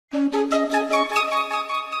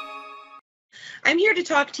I'm here to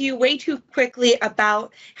talk to you way too quickly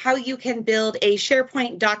about how you can build a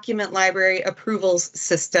SharePoint document library approvals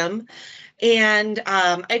system. And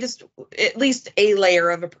at least a layer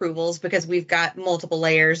of approvals because we've got multiple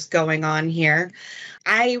layers going on here.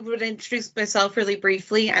 I would introduce myself really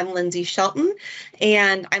briefly. I'm Lindsay Shelton,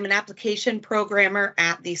 and I'm an application programmer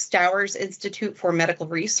at the Stowers Institute for Medical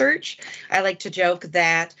Research. I like to joke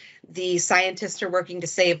that the scientists are working to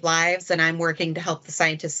save lives, and I'm working to help the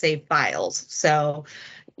scientists save files. So,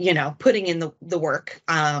 putting in the work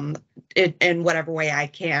in whatever way I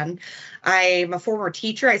can. I'm a former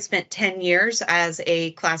teacher. I spent 10 years as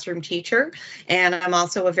a classroom teacher, and I'm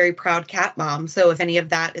also a very proud cat mom. So if any of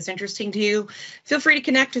that is interesting to you, feel free to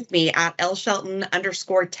connect with me at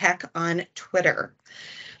lshelton_tech on Twitter.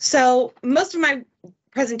 So most of my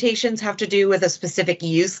presentations have to do with a specific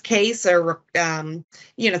use case or,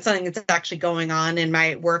 something that's actually going on in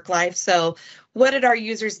my work life. So what did our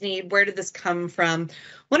users need? Where did this come from?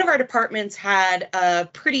 One of our departments had a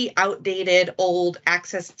pretty outdated old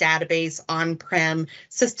Access database on-prem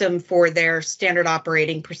system for their standard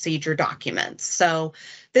operating procedure documents. So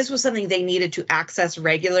this was something they needed to access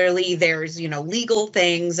regularly. There's, legal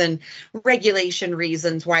things and regulation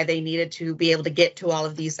reasons why they needed to be able to get to all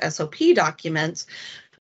of these SOP documents,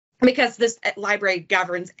 because this library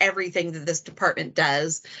governs everything that this department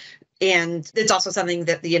does. And it's also something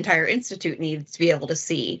that the entire institute needs to be able to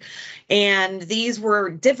see. And these were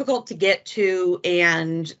difficult to get to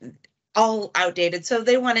and all outdated. So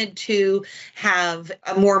they wanted to have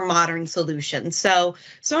a more modern solution. So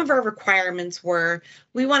some of our requirements were,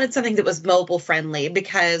 we wanted something that was mobile friendly,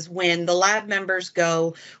 because when the lab members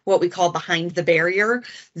go what we call behind the barrier,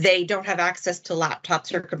 they don't have access to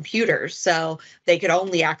laptops or computers. So they could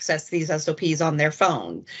only access these SOPs on their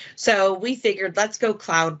phone. So we figured, let's go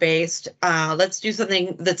cloud-based. Let's do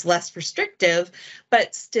something that's less restrictive,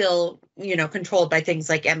 but still, controlled by things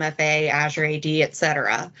like MFA, Azure AD, et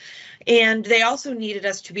cetera. And they also needed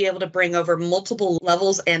us to be able to bring over multiple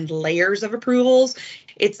levels and layers of approvals.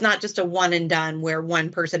 It's not just a one and done where one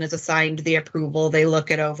person is assigned the approval, they look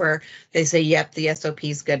it over, they say, yep, the SOP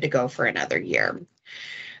is good to go for another year.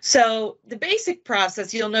 So the basic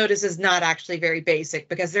process, you'll notice, is not actually very basic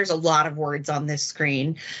because there's a lot of words on this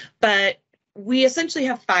screen, but we essentially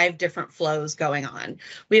have 5 different flows going on.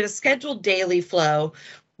 We have a scheduled daily flow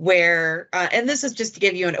where, and this is just to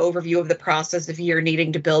give you an overview of the process if you're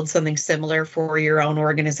needing to build something similar for your own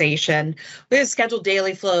organization. We have a scheduled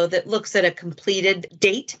daily flow that looks at a completed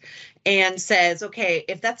date and says, okay,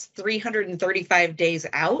 if that's 335 days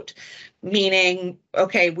out, meaning,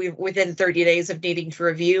 okay, we're within 30 days of needing to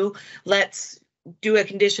review, let's do a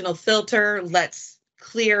conditional filter, let's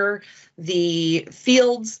clear the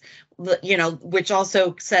fields, which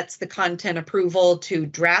also sets the content approval to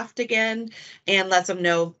draft again and lets them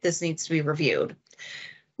know this needs to be reviewed.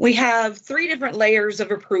 We have 3 different layers of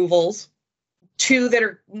approvals, 2 that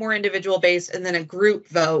are more individual based, and then a group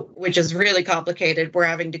vote, which is really complicated. We're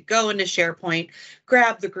having to go into SharePoint,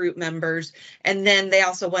 grab the group members, and then they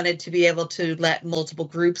also wanted to be able to let multiple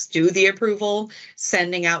groups do the approval,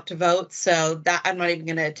 sending out to vote. So that I'm not even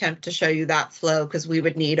going to attempt to show you that flow because we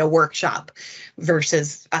would need a workshop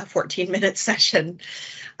versus a 14-minute session.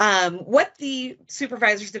 What the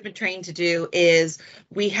supervisors have been trained to do is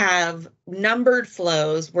we have numbered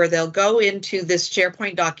flows where they'll go into this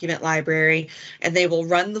SharePoint document library and they will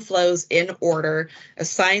run the flows in order,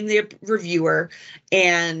 assign the reviewer,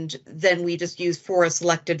 and then we just use for a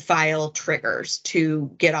selected file triggers to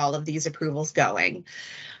get all of these approvals going.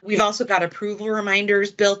 We've also got approval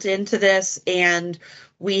reminders built into this, and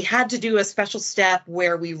we had to do a special step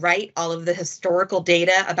where we write all of the historical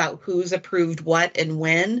data about who's approved what and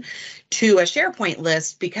when to a SharePoint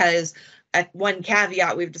list, because one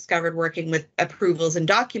caveat we've discovered working with approvals and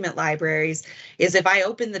document libraries is if I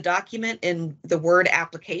open the document in the Word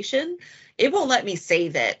application, it won't let me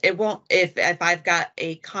save it. It won't if I've got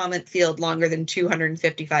a comment field longer than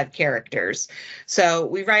 255 characters. So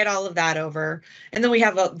we write all of that over. And then we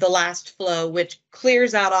have the last flow, which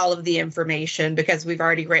clears out all of the information because we've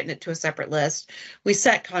already written it to a separate list. We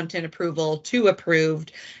set content approval to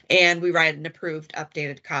approved, and we write an approved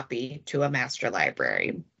updated copy to a master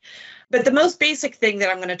library. But the most basic thing that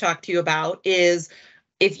I'm going to talk to you about is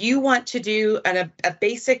if you want to do a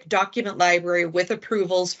basic document library with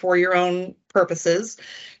approvals for your own purposes,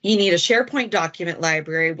 you need a SharePoint document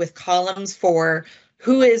library with columns for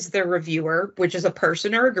who is the reviewer, which is a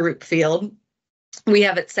person or a group field, We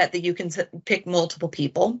have it set that you can pick multiple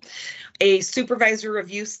people. A supervisor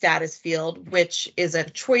review status field, which is a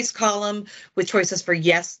choice column with choices for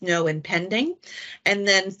yes, no, and pending. And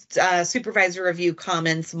then supervisor review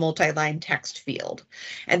comments multi-line text field.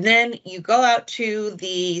 And then you go out to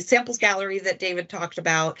the samples gallery that David talked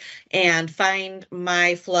about and find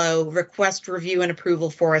my flow, request review and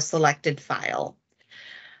approval for a selected file.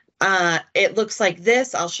 It looks like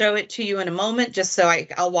this. I'll show it to you in a moment, just so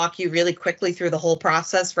I'll walk you really quickly through the whole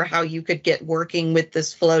process for how you could get working with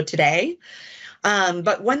this flow today.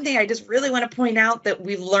 But one thing I just really want to point out that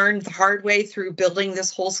we've learned the hard way through building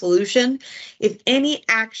this whole solution, if any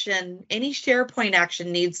action, any SharePoint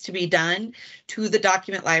action needs to be done to the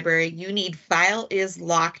document library, you need file is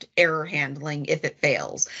locked error handling if it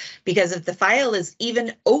fails. Because if the file is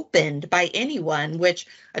even opened by anyone, which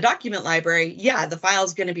a document library, yeah, the file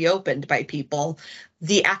is going to be opened by people.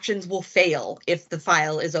 The actions will fail if the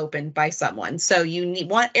file is opened by someone. So you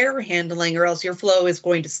want error handling, or else your flow is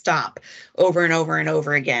going to stop over and over and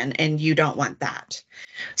over again, and you don't want that.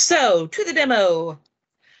 So to the demo,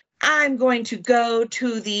 I'm going to go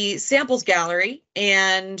to the samples gallery,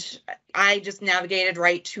 and I just navigated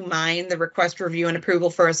right to mine, the request review and approval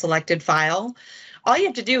for a selected file. All you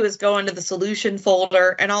have to do is go into the solution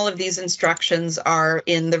folder, and all of these instructions are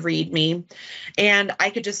in the README. And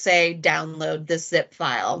I could just say, download this zip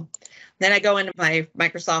file. Then I go into my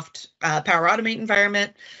Microsoft Power Automate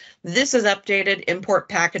environment. This is updated import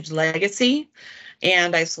package legacy.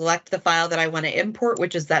 And I select the file that I want to import,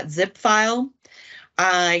 which is that zip file.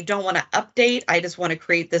 I don't want to update. I just want to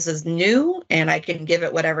create this as new, and I can give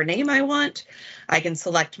it whatever name I want. I can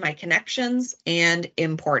select my connections and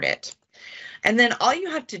import it. And then all you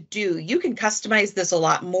have to do, you can customize this a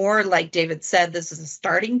lot more. Like David said, this is a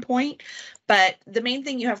starting point, but the main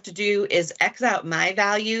thing you have to do is X out my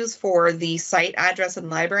values for the site address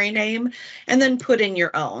and library name, and then put in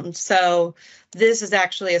your own. So this is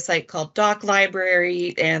actually a site called Doc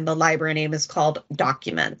Library, and the library name is called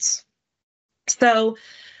Documents. So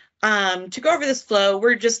to go over this flow,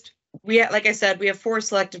 like I said, we have 4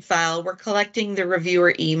 selected files. We're collecting the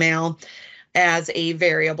reviewer email as a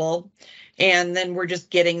variable, and then we're just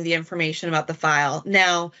getting the information about the file.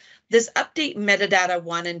 Now, this update metadata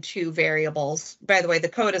 1 and 2 variables, by the way, the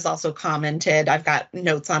code is also commented. I've got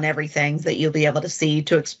notes on everything that you'll be able to see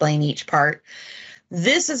to explain each part.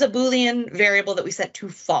 This is a Boolean variable that we set to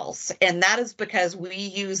false, and that is because we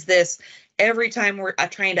use this every time we're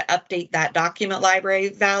trying to update that document library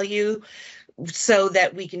value, so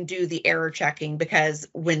that we can do the error checking, because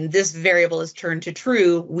when this variable is turned to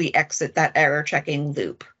true, we exit that error checking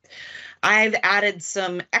loop. I've added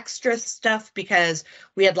some extra stuff because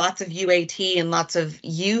we had lots of UAT and lots of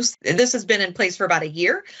use. This has been in place for about a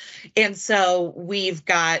year. And so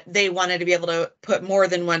they wanted to be able to put more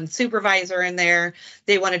than one supervisor in there.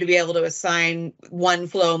 They wanted to be able to assign one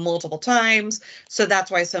flow multiple times. So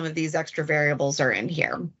that's why some of these extra variables are in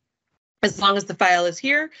here. As long as the file is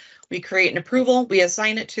here, we create an approval, we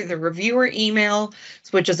assign it to the reviewer email,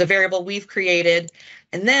 which is a variable we've created,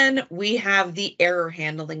 and then we have the error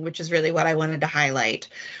handling, which is really what I wanted to highlight.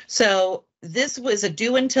 So this was a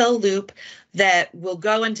do until loop that will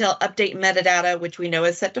go until update metadata, which we know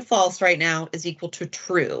is set to false right now, is equal to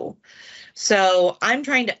true. So I'm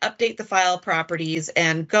trying to update the file properties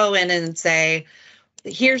and go in and say,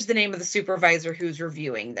 here's the name of the supervisor who's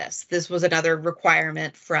reviewing this. This was another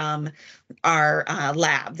requirement from our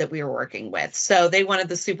lab that we were working with. So they wanted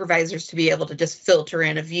the supervisors to be able to just filter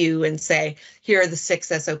in a view and say, here are the 6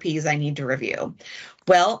 SOPs I need to review.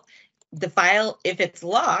 Well, the file, if it's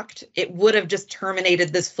locked, it would have just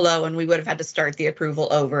terminated this flow and we would have had to start the approval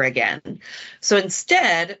over again. So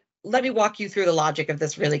instead, let me walk you through the logic of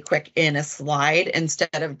this really quick in a slide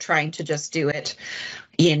instead of trying to just do it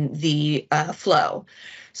in the flow.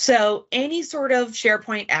 So any sort of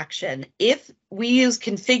SharePoint action, if we use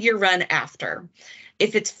configure run after,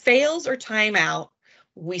 if it fails or timeout,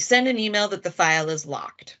 we send an email that the file is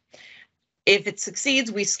locked. If it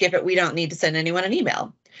succeeds, we skip it. We don't need to send anyone an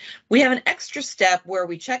email. We have an extra step where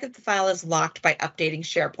we check if the file is locked by updating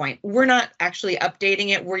SharePoint. We're not actually updating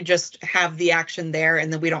it. We just have the action there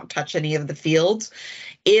and then we don't touch any of the fields.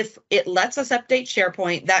 If it lets us update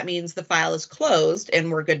SharePoint, that means the file is closed and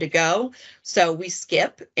we're good to go. So we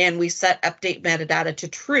skip and we set update metadata to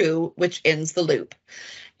true, which ends the loop.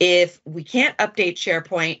 If we can't update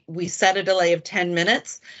SharePoint, we set a delay of 10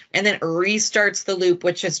 minutes and then it restarts the loop,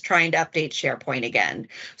 which is trying to update SharePoint again.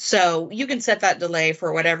 So you can set that delay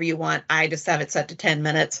for whatever you want. I just have it set to 10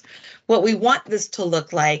 minutes. What we want this to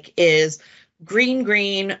look like is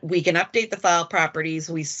green, we can update the file properties.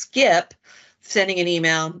 We skip sending an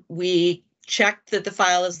email. We check that the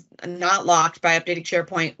file is not locked by updating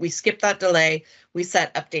SharePoint. We skip that delay. We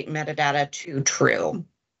set update metadata to true.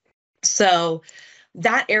 So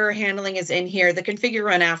that error handling is in here. The configure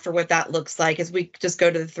run after, what that looks like is we just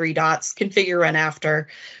go to the 3 dots, configure run after.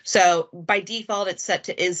 So by default, it's set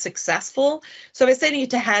to is successful. So by setting it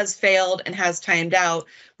to has failed and has timed out,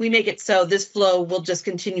 we make it so this flow will just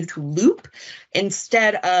continue to loop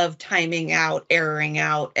instead of timing out, erroring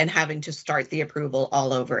out, and having to start the approval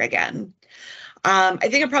all over again. I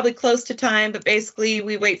think I'm probably close to time, but basically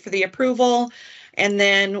we wait for the approval and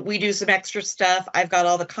then we do some extra stuff. I've got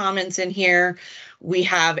all the comments in here. We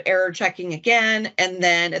have error checking again, and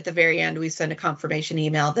then at the very end, we send a confirmation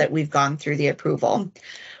email that we've gone through the approval.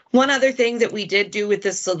 One other thing that we did do with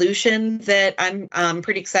this solution that I'm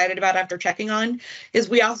pretty excited about after checking on is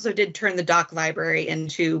we also did turn the doc library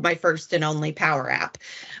into my first and only Power App.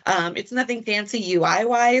 It's nothing fancy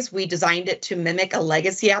UI-wise. We designed it to mimic a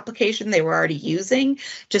legacy application they were already using.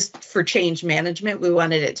 Just for change management, we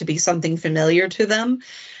wanted it to be something familiar to them.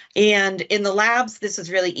 And in the labs, this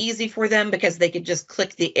is really easy for them because they could just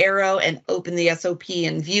click the arrow and open the SOP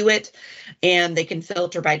and view it, and they can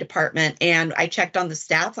filter by department. And I checked on the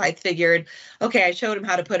stats. I figured, okay, I showed them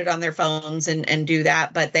how to put it on their phones and do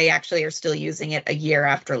that, but they actually are still using it a year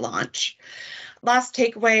after launch. Last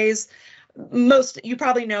takeaways. You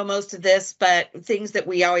probably know most of this, but things that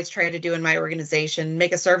we always try to do in my organization: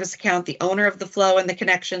 make a service account the owner of the flow and the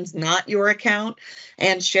connections, not your account,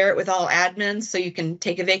 and share it with all admins so you can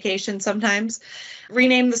take a vacation sometimes.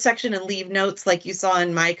 Rename the section and leave notes like you saw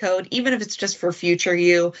in my code, even if it's just for future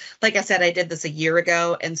you. Like I said, I did this a year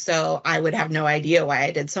ago, and so I would have no idea why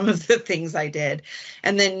I did some of the things I did.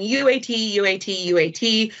 And then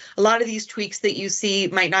UAT. A lot of these tweaks that you see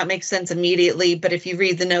might not make sense immediately, but if you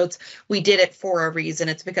read the notes, we did it for a reason.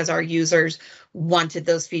 It's because our users wanted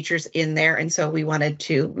those features in there, and so we wanted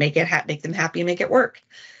to make them happy and make it work.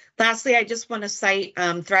 Lastly, I just want to cite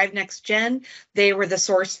Thrive Next Gen. They were the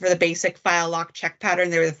source for the basic file lock check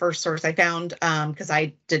pattern. They were the first source I found because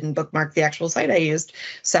I didn't bookmark the actual site I used.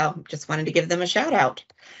 So just wanted to give them a shout out.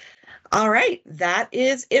 All right, that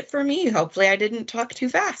is it for me. Hopefully I didn't talk too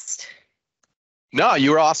fast. No,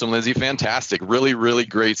 you were awesome, Lindsay. Fantastic. Really, really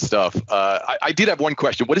great stuff. I did have one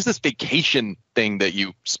question. What is this vacation thing that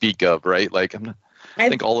you speak of, right? Like, I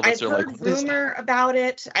think all of us are like, I've heard rumor about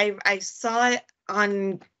it. I saw it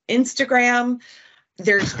on Instagram.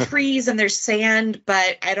 There's trees and there's sand,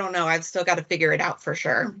 but I don't know. I've still got to figure it out for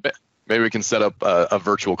sure. Maybe we can set up a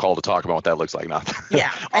virtual call to talk about what that looks like now.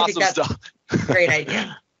 Yeah, awesome I think that's stuff. A great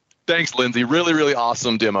idea. Thanks, Lindsay. Really, really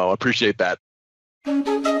awesome demo. Appreciate that.